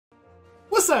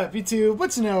What's up, YouTube?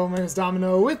 What you know? My name is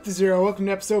Domino with the Zero. Welcome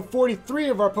to episode 43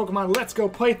 of our Pokemon Let's Go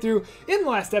playthrough. In the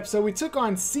last episode, we took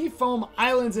on Seafoam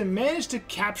Islands and managed to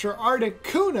capture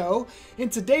Articuno. In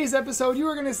today's episode, you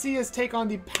are going to see us take on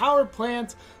the power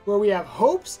plant, where we have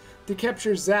hopes to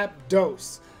capture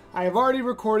Zapdos. I have already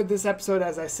recorded this episode,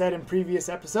 as I said in previous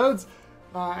episodes.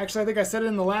 Actually, I think I said it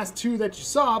in the last two that you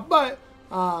saw, but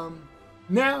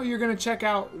now you're going to check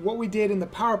out what we did in the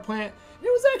power plant. It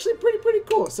was actually pretty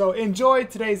cool. So enjoy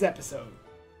today's episode.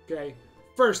 Okay,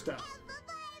 first up.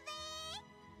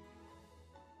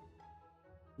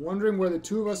 Wondering where the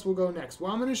two of us will go next.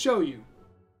 Well, I'm going to show you.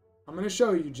 I'm going to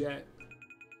show you, Jet.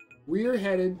 We are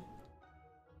headed...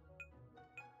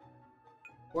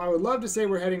 Well, I would love to say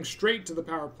we're heading straight to the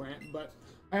power plant, but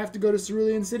I have to go to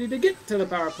Cerulean City to get to the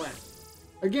power plant.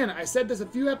 Again, I said this a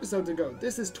few episodes ago.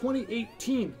 This is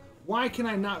 2018. Why can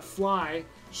I not fly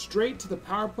straight to the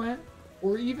power plant?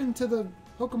 Or even to the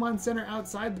Pokemon Center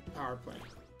outside the power plant.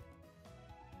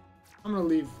 I'm gonna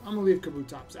leave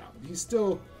Kabutops out. He's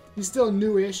still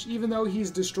newish, even though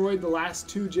he's destroyed the last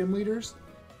two gym leaders.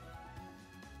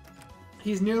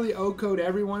 He's nearly OHKO'd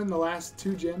everyone in the last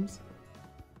two gyms.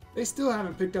 They still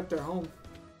haven't picked up their home.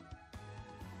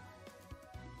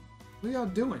 What are y'all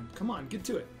doing? Come on, get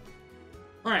to it.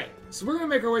 Alright, so we're gonna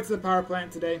make our way to the power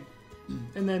plant today.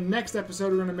 And then next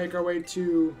episode we're gonna make our way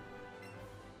to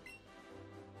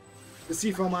the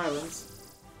Seafoam Islands,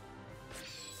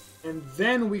 and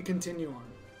then we continue on.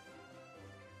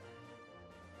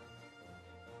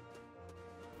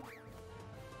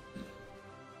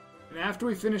 And after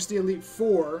we finish the Elite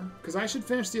Four, because I should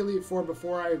finish the Elite Four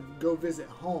before I go visit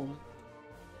home.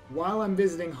 While I'm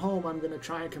visiting home, I'm going to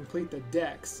try and complete the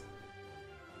decks.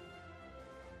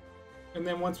 And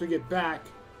then once we get back,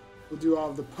 we'll do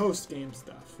all of the post-game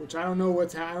stuff, which I don't know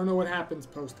what happens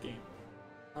post-game.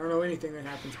 I don't know anything that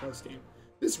happens post-game.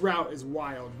 This route is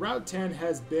wild. Route 10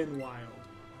 has been wild.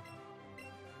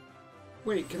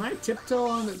 Wait, can I tiptoe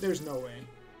on it? There's no way.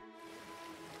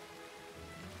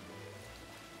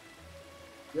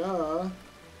 Duh.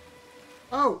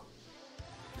 Oh!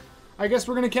 I guess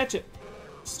we're gonna catch it.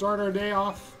 Start our day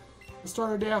off. Let's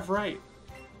start our day off right.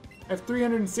 I have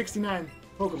 369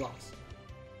 Pokeballs.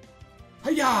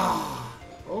 Hiya!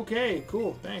 Okay,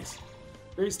 cool. Thanks.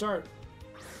 Great start.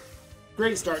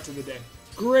 Great start to the day.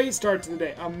 Great start to the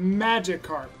day. A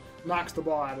Magikarp knocks the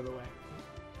ball out of the way.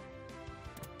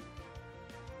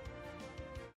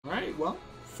 Alright, well,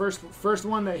 first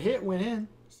one that hit went in.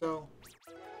 So,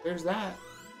 there's that.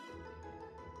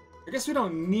 I guess we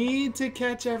don't need to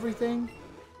catch everything,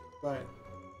 but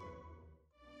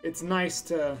it's nice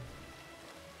to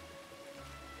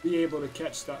be able to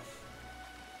catch stuff.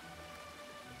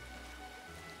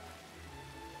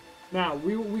 Now,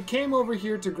 we came over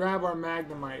here to grab our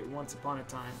Magnemite once upon a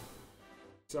time.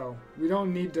 So, we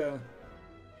don't need to...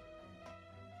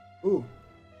 Ooh.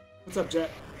 What's up, Jet?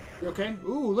 You okay?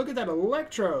 Ooh, look at that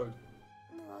Electrode!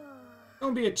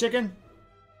 Don't be a chicken!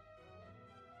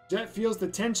 Jet feels the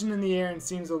tension in the air and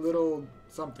seems a little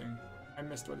something. I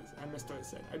missed what it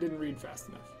said. I didn't read fast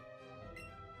enough.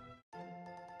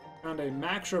 Found a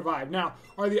Max Revive. Now,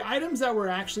 are the items that we're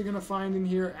actually going to find in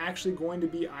here actually going to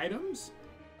be items?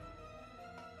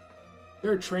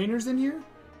 There are trainers in here?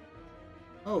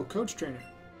 Oh, coach trainer.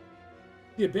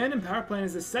 The abandoned power plant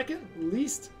is the second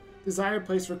least desired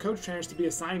place for coach trainers to be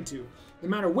assigned to. No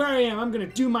matter where I am, I'm going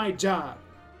to do my job.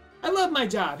 I love my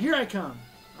job. Here I come.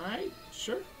 Alright,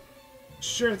 sure.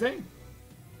 Sure thing.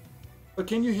 But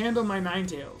can you handle my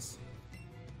Ninetales?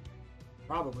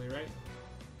 Probably, right?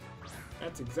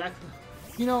 That's exactly...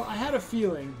 You know, I had a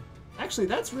feeling... Actually,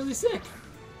 that's really sick.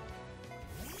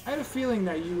 I had a feeling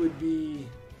that you would be...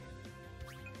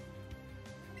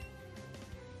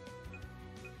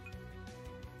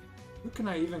 Who can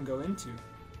I even go into?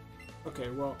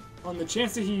 Okay, well, on the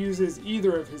chance that he uses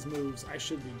either of his moves, I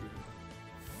should be good.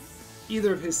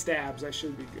 Either of his stabs, I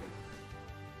should be good.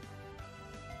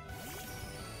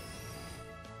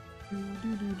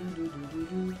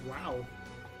 Wow.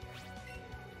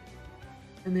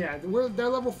 And yeah, they're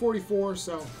level 44,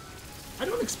 so I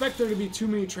don't expect there to be too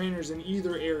many trainers in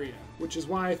either area, which is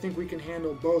why I think we can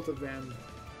handle both of them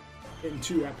in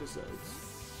 2 episodes.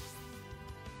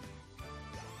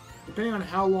 Depending on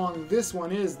how long this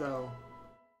one is, though,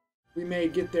 we may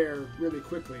get there really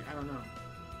quickly. I don't know.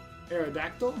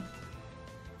 Aerodactyl?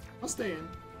 I'll stay in.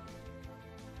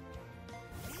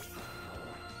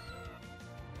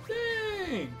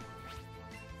 Dang!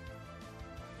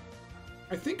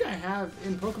 I think I have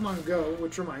in Pokemon Go,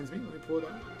 which reminds me, let me pull it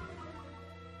up.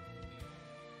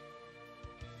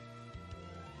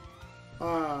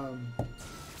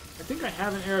 I think I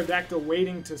have an Aerodactyl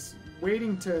waiting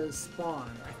waiting to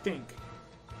spawn, I think.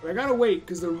 But I gotta wait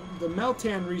because the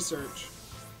Meltan research,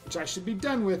 which I should be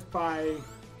done with by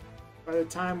the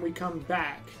time we come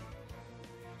back.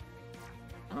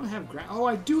 I don't have grass. Oh,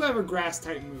 I do have a grass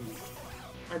type move.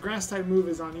 My grass type move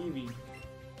is on Eevee.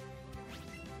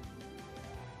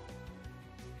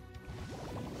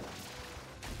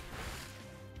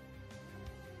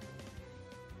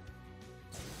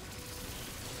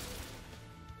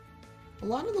 A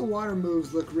lot of the water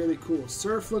moves look really cool.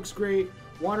 Surf looks great.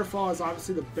 Waterfall is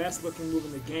obviously the best looking move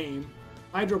in the game.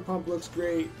 Hydro Pump looks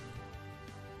great.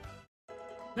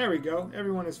 There we go.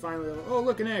 Everyone is finally... Oh,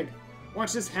 look, an egg.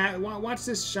 Watch this watch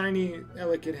this shiny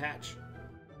Elekid hatch.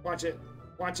 Watch it.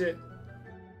 Watch it.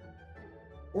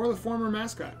 Or the former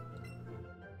mascot.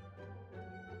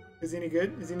 Is he any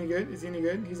good? Is he any good? Is he any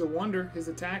good? He's a wonder. His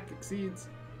attack exceeds.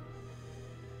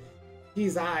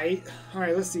 He's aight.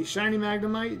 Alright, let's see. Shiny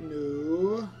Magnemite?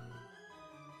 No.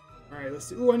 Alright, let's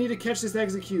see. Ooh, I need to catch this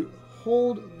execute.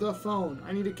 Hold the phone.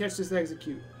 I need to catch this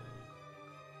execute.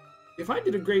 If I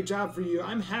did a great job for you,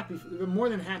 I'm happy. I'm more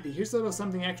than happy. Here's a little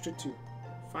something extra too.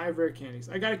 5 rare candies.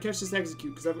 I gotta catch this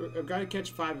execute because I've gotta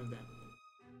catch 5 of them.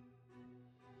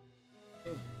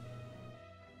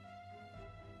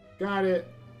 Got it.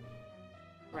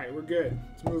 Alright, we're good.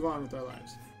 Let's move on with our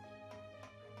lives.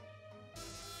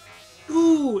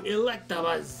 Ooh,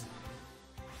 Electabuzz!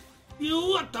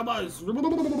 Electabuzz!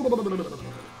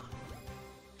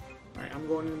 Alright, I'm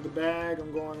going into the bag.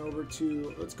 I'm going over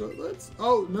to... Let's go. Let's...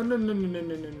 Oh, no.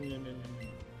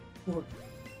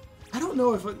 I don't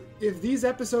know if these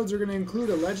episodes are going to include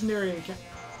a legendary encounter.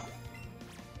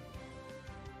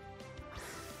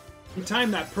 He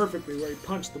timed that perfectly where he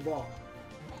punched the ball.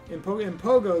 In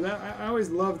Pogo, I always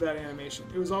loved that animation.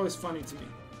 It was always funny to me.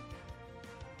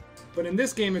 But in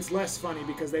this game, it's less funny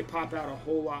because they pop out a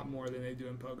whole lot more than they do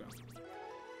in Pogo.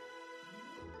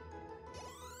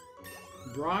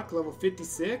 Brock, level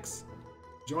 56.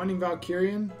 Joining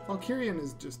Valkyrian. Valkyrian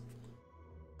is just...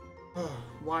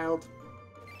 wild.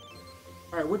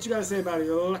 Alright, what you gotta say about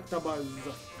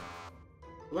Electabuzz?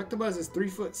 Electabuzz is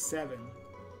 3'7".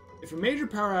 If a major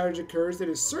power outage occurs, it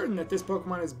is certain that this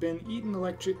Pokemon has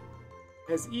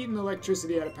eaten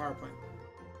electricity at a power plant.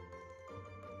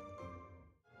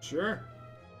 Sure.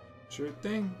 Sure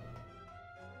thing.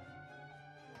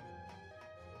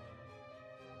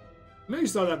 I know you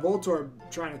saw that Voltorb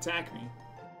trying to attack me.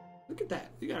 Look at that.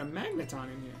 You got a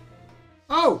Magneton in here.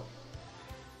 Oh!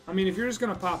 I mean, if you're just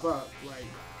gonna pop up, like...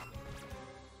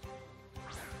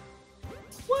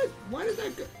 What? Why did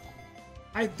that go?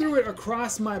 I threw it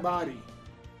across my body.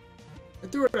 I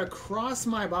threw it across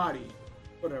my body.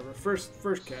 Whatever.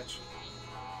 First catch.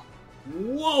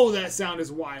 Whoa, that sound is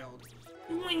wild.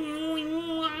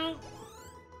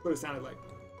 What it sounded like.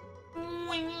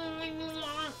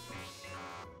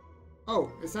 Oh,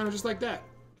 it sounded just like that.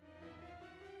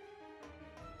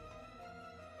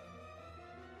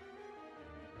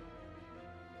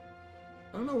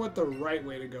 I don't know what the right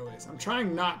way to go is. I'm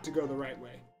trying not to go the right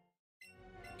way.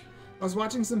 I was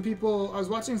watching some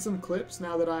clips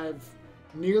now that I've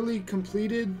nearly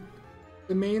completed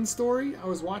the main story. I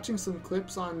was watching some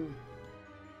clips on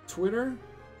Twitter.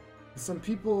 Some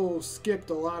people skipped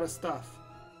a lot of stuff.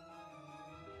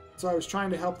 So I was trying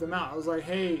to help them out. I was like,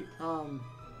 hey,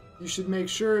 you should make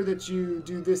sure that you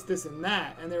do this, this, and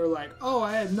that. And they were like, oh,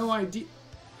 I had no idea.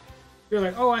 They're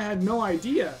like, oh, I had no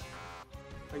idea.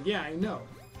 Like, yeah, I know.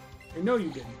 I know you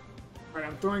didn't. Alright,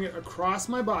 I'm throwing it across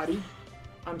my body.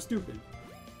 I'm stupid.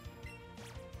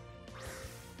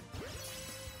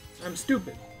 I'm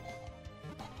stupid.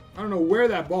 I don't know where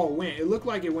that ball went. It looked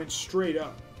like it went straight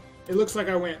up. It looks like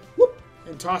I went whoop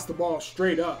and tossed the ball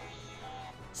straight up.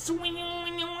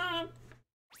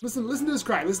 Listen to this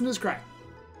cry. Listen to this cry.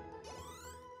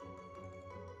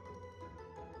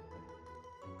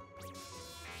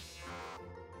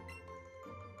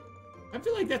 I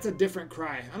feel like that's a different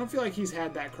cry. I don't feel like he's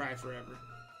had that cry forever.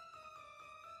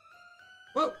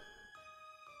 Whoa.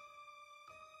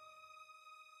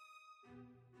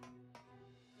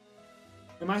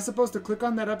 Am I supposed to click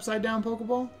on that upside down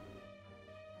Pokeball?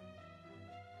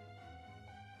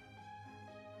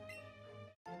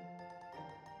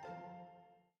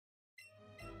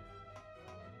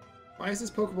 Why is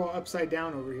this Pokeball upside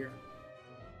down over here?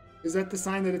 Is that the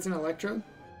sign that it's an Electrode?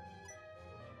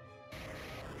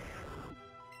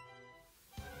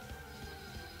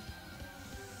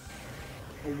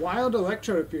 A wild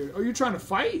Electrode appeared. Oh, you're trying to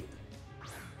fight?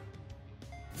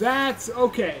 That's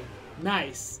okay.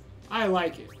 Nice. I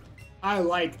like it. I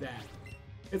like that.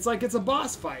 It's like it's a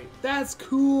boss fight. That's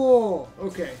cool.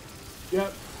 Okay.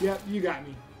 Yep, you got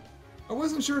me. I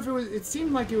wasn't sure if it was... It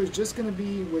seemed like it was just going to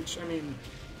be, which, I mean...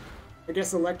 I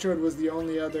guess Electrode was the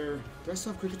only other... Do I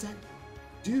still have Quick Attack?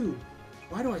 Dude,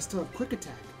 why do I still have Quick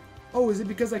Attack? Oh, is it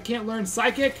because I can't learn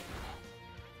Psychic?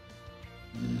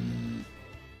 And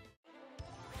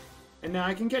now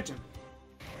I can catch him.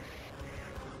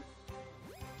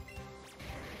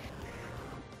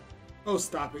 Oh,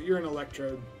 stop it. You're an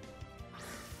Electrode.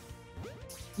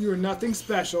 You are nothing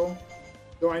special,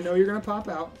 though I know you're going to pop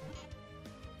out.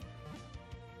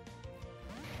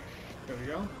 There we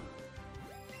go.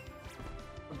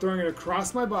 I'm throwing it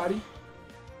across my body,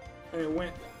 and it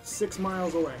went 6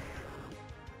 miles away.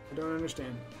 I don't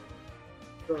understand.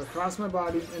 Throw it across my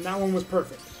body, and that one was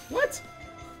perfect. What?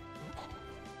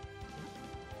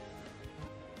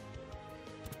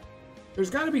 There's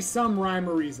got to be some rhyme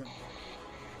or reason.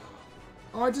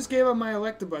 Oh, I just gave up my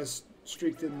Electabuzz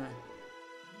streak, didn't I?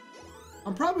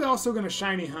 I'm probably also going to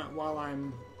shiny hunt while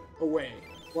I'm away.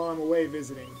 While I'm away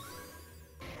visiting.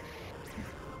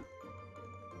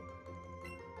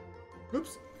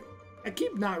 Oops. I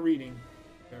keep not reading.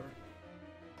 Whatever.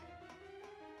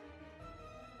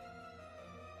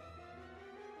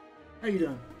 How you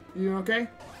doing? You doing okay?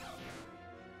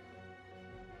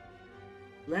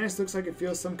 Atlantis looks like it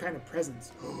feels some kind of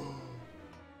presence.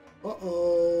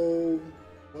 Uh-oh.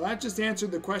 Well, that just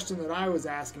answered the question that I was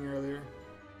asking earlier.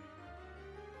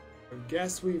 I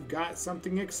guess we've got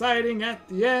something exciting at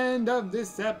the end of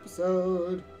this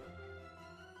episode.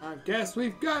 I guess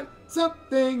we've got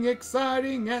something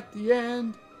exciting at the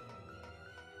end.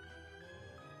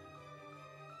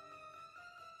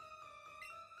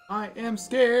 I am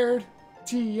scared.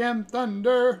 TM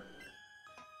Thunder.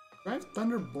 Do I have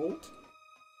Thunderbolt?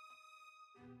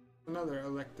 Another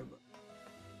Electabuzz.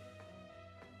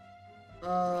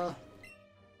 I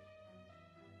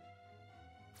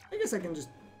guess I can just...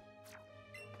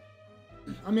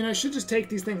 I mean, I should just take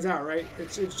these things out, right?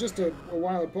 It's just a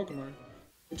wild Pokemon.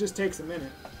 It just takes a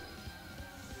minute.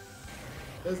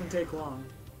 Doesn't take long.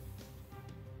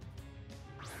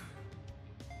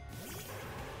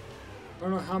 I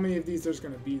don't know how many of these there's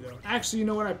going to be, though. Actually, you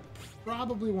know what? I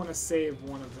probably want to save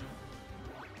one of them.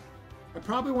 I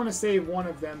probably want to save one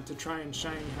of them to try and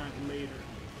shiny hunt later.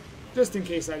 Just in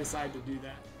case I decide to do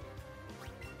that.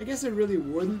 I guess it really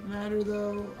wouldn't matter,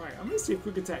 though. Alright, I'm going to see if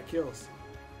Quick Attack kills.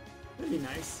 That'd be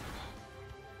nice.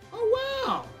 Oh,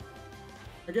 wow!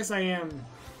 I guess I am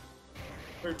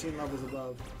 13 levels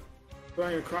above.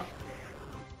 Throwing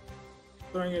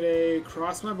it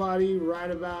across my body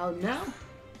right about now.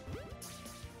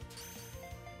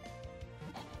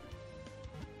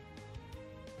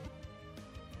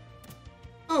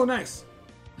 Oh, nice.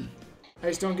 I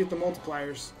just don't get the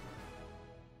multipliers.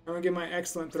 I don't get my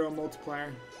excellent throw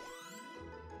multiplier.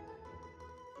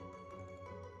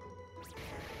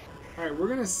 Alright, we're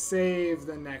gonna save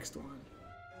the next one.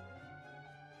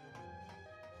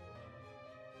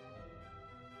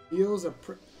 Feels a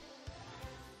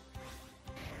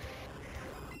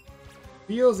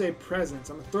presence.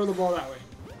 I'm gonna throw the ball that way.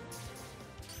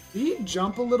 Did he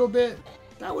jump a little bit?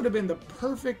 That would have been the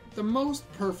most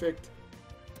perfect.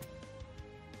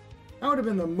 That would have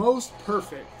been the most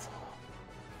perfect.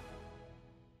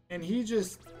 And he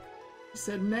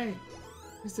said nay.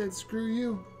 He said screw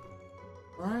you.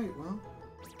 Alright, well.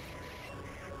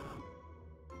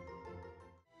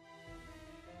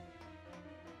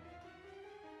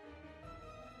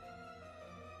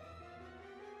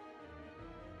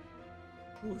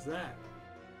 What was that?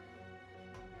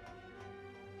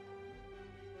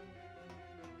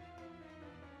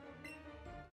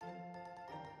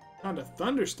 Found a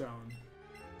Thunderstone.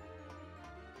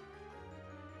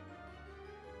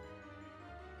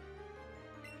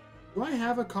 Do I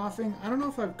have a coughing? I don't know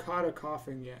if I've caught a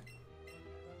coughing yet.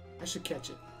 I should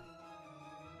catch it.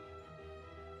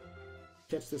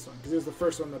 Catch this one, because it was the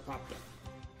first one that popped up.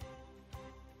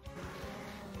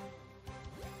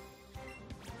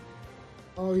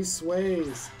 Oh, he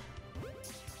sways.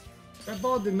 That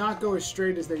ball did not go as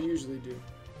straight as they usually do.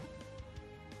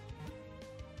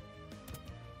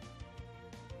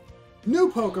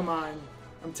 New Pokemon!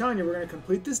 I'm telling you, we're going to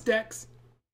complete this dex.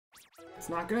 It's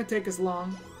not going to take us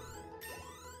long.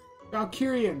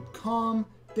 Valkyrian, calm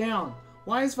down.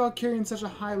 Why is Valkyrian such a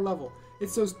high level?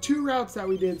 It's those 2 routes that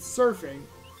we did surfing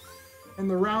and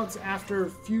the routes after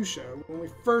Fuchsia when we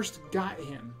first got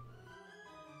him.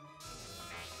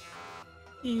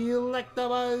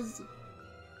 Electabuzz!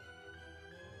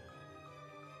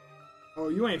 Oh,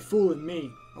 you ain't fooling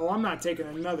me. Oh, I'm not taking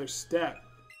another step.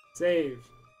 Save.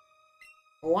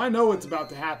 Oh, I know what's about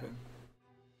to happen.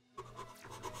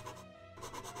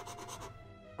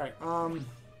 Alright,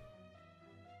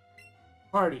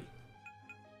 Party.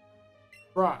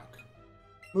 Brock.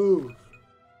 Move.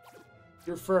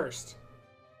 You're first.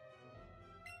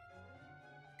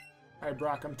 Alright,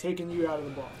 Brock, I'm taking you out of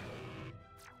the ball.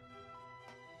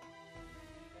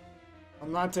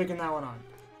 I'm not taking that one on.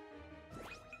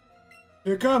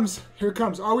 Here it comes. Here it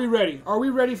comes. Are we ready? Are we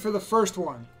ready for the first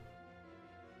one?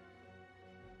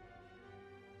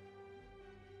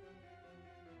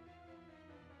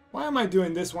 Why am I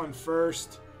doing this one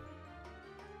first?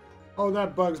 Oh,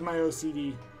 that bugs my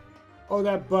OCD. Oh,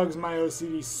 that bugs my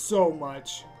OCD so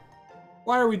much.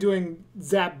 Why are we doing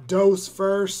Zapdos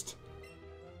first?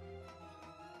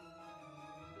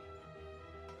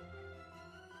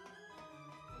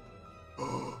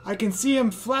 I can see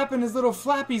him flapping his little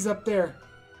flappies up there.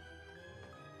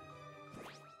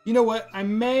 You know what? I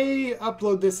may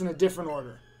upload this in a different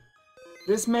order.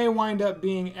 This may wind up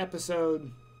being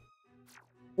episode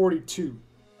 42.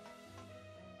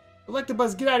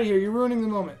 Electabuzz, get out of here. You're ruining the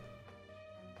moment.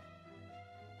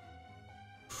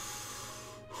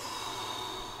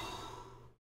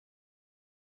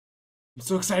 I'm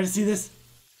so excited to see this.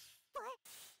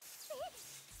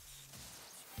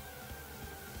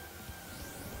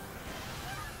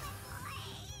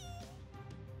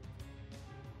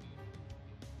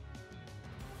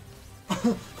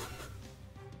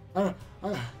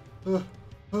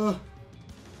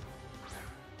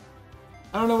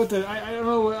 I don't know what the I don't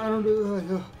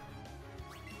know.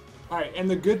 All right, and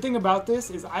the good thing about this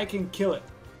is I can kill it.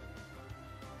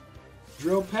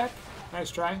 Drill Peck, nice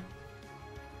try.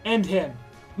 End him.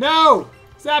 No,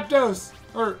 Zapdos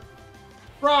or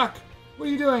Brock, what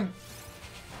are you doing?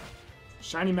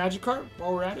 Shiny Magikarp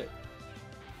while we're at it.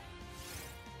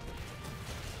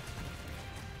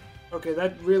 Okay,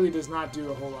 that really does not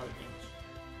do a whole lot of damage.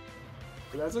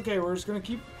 But that's okay, we're just gonna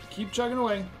keep chugging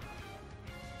away.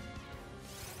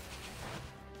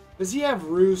 Does he have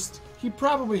Roost? He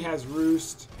probably has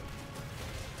Roost.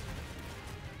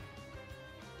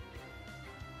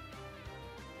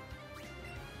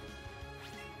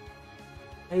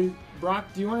 Hey,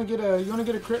 Brock, do you want to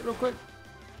get a crit real quick?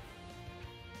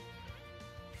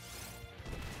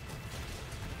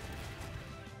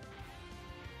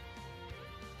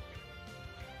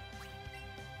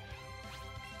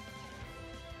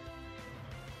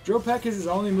 Drill Peck is his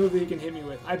only move that he can hit me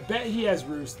with. I bet he has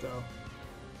Roost, though.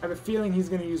 I have a feeling he's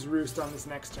going to use Roost on this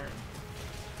next turn.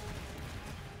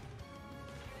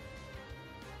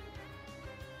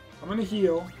 I'm going to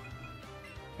heal,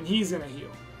 and he's going to heal.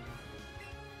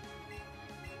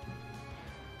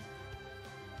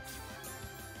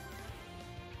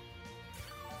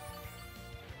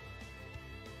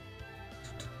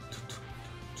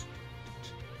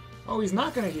 Oh, he's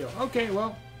not going to heal. Okay,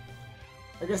 well,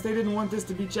 I guess they didn't want this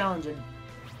to be challenging.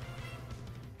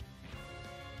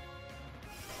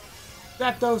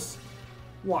 Zapdos,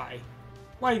 why?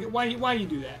 Why you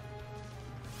do that?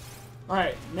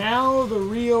 Alright, now the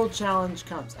real challenge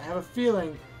comes. I have a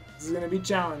feeling this is going to be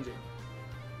challenging.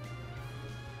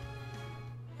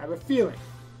 I have a feeling.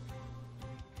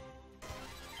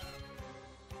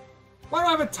 Why do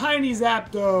I have a tiny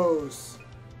Zapdos?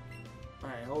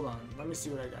 Alright, hold on. Let me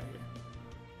see what I got here.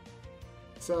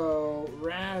 So,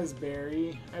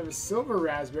 Raspberry. I have a silver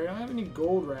Raspberry. I don't have any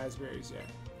gold Raspberries yet.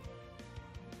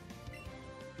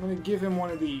 I'm going to give him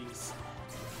one of these.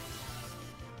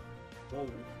 Whoa.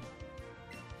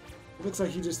 It looks like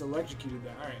he just electrocuted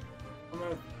that.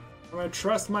 Alright. I'm gonna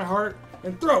trust my heart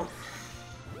and throw!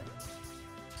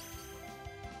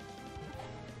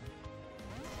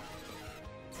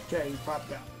 Okay, he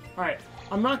popped out. Alright.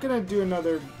 I'm not going to do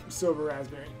another silver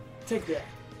Raspberry. Take that.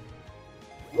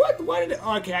 What? Why did it?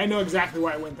 Oh, okay, I know exactly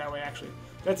why it went that way, actually.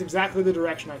 That's exactly the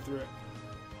direction I threw it.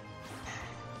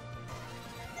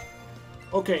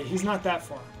 Okay, he's not that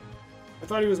far. I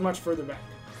thought he was much further back.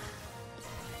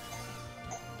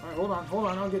 Alright, hold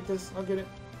on, I'll get this. I'll get it.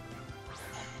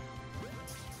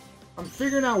 I'm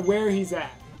figuring out where he's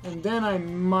at. And then I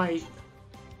might...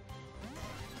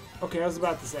 Okay, I was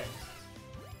about to say.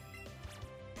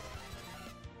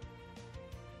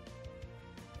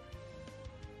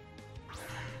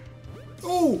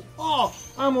 Ooh! Oh!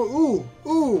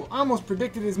 I almost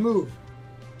predicted his move.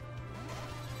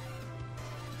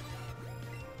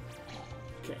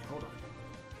 Okay, hold on.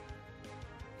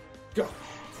 Go!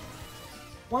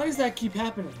 Why does that keep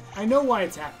happening? I know why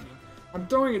it's happening. I'm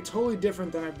throwing it totally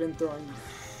different than I've been throwing.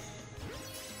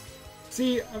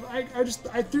 See,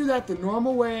 I threw that the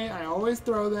normal way. I always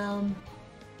throw them.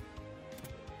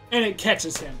 And it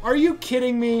catches him. Are you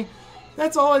kidding me?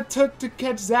 That's all it took to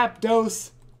catch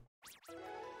Zapdos.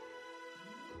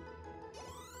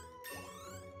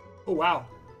 Oh, wow.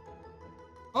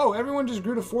 Oh, everyone just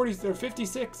grew to 40 or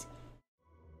 56.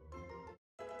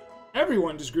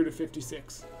 Everyone just grew to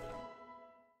 56.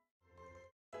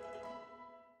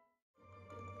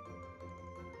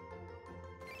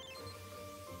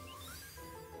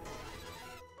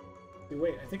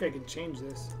 Wait, I think I can change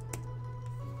this.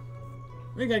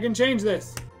 I think I can change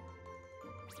this.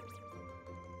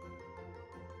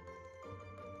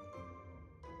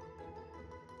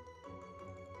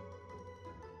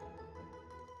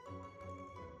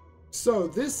 So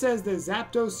this says that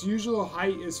Zapdos' usual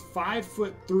height is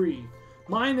 5'3".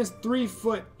 Mine is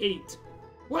 3'8".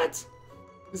 What?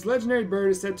 This legendary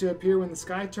bird is said to appear when the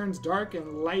sky turns dark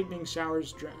and lightning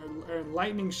showers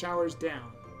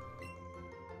down.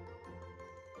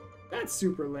 That's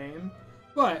super lame.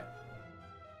 But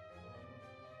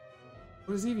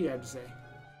what does Eevee have to say?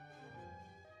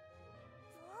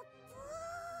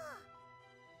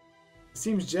 It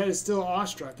seems Jet is still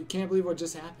awestruck. He can't believe what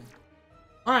just happened.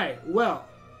 Alright, well,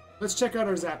 let's check out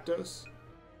our Zapdos.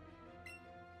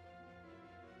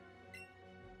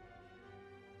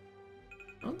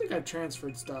 I don't think I've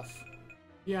transferred stuff.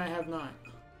 Yeah, I have not.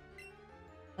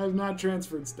 I have not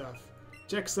transferred stuff.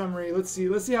 Check summary. Let's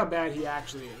see how bad he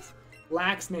actually is.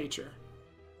 Lacks nature.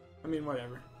 I mean,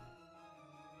 whatever.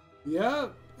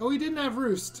 Yep. Oh, he didn't have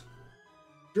Roost.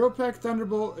 Drill Peck,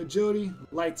 Thunderbolt, Agility,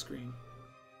 Light Screen.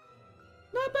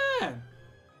 Not bad.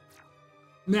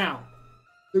 Now,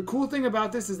 the cool thing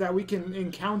about this is that we can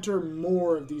encounter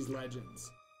more of these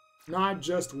legends, not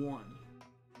just one.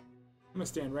 I'm gonna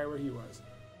stand right where he was.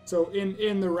 So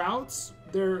in the routes,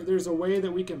 there's a way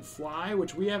that we can fly,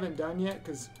 which we haven't done yet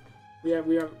because we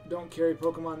don't carry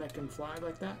Pokemon that can fly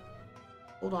like that.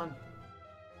 Hold on,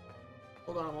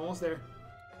 I'm almost there.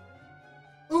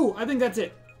 Ooh, I think that's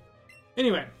it.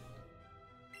 Anyway,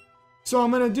 so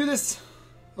I'm gonna do this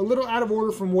a little out of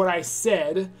order from what I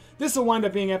said. This will wind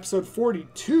up being episode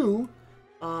 42.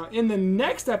 In the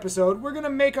next episode, we're going to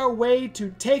make our way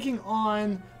to taking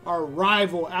on our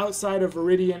rival outside of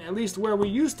Viridian, at least where we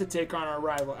used to take on our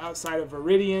rival outside of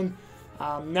Viridian,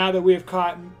 now that we have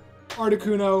caught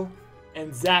Articuno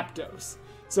and Zapdos.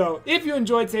 So if you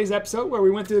enjoyed today's episode where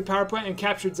we went through the power plant and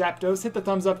captured Zapdos, hit the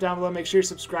thumbs up down below, make sure you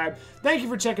subscribe. Thank you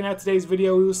for checking out today's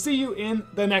video. We will see you in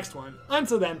the next one.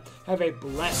 Until then, have a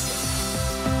blessed day.